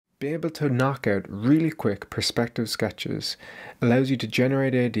Being able to knock out really quick perspective sketches allows you to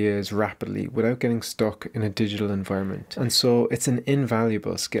generate ideas rapidly without getting stuck in a digital environment, and so it's an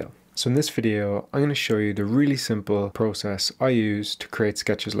invaluable skill. So in this video, I'm going to show you the really simple process I use to create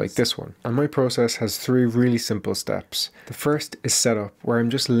sketches like this one. And my process has 3 really simple steps. The first is setup, where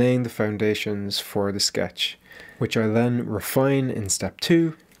I'm just laying the foundations for the sketch, which I then refine in step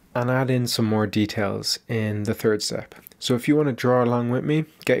 2 and add in some more details in the 3rd step. So if you want to draw along with me,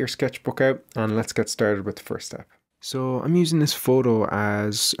 get your sketchbook out and let's get started with the first step. So I'm using this photo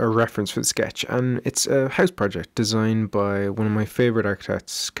as a reference for the sketch, and it's a house project designed by one of my favorite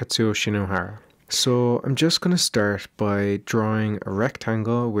architects, Katsuo Shinohara. So I'm just going to start by drawing a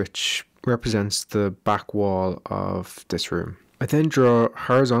rectangle which represents the back wall of this room. I then draw a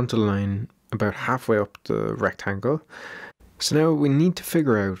horizontal line about halfway up the rectangle. So now we need to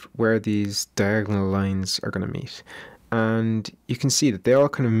figure out where these diagonal lines are going to meet. And you can see that they all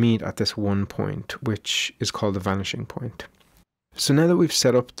kind of meet at this one point, which is called the vanishing point. So now that we've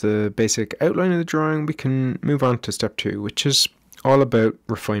set up the basic outline of the drawing, we can move on to step 2, which is all about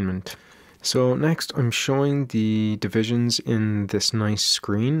refinement. So next I'm showing the divisions in this nice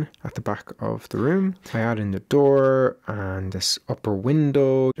screen at the back of the room. I add in the door and this upper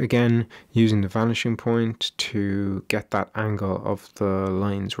window, again using the vanishing point to get that angle of the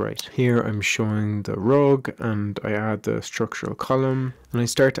lines right. Here I'm showing the rug and I add the structural column, and I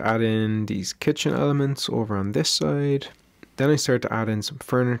start to add in these kitchen elements over on this side. Then I start to add in some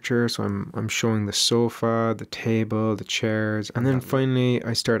furniture, so I'm showing the sofa, the table, the chairs, and then finally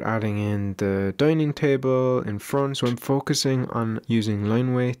I start adding in the dining table in front. So I'm focusing on using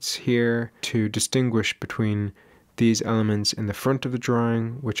line weights here to distinguish between these elements in the front of the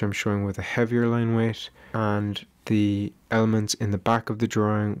drawing, which I'm showing with a heavier line weight, and the elements in the back of the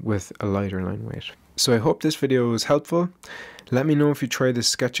drawing with a lighter line weight. So I hope this video was helpful. Let me know if you try this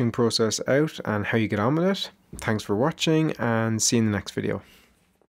sketching process out and how you get on with it. Thanks for watching, and see you in the next video.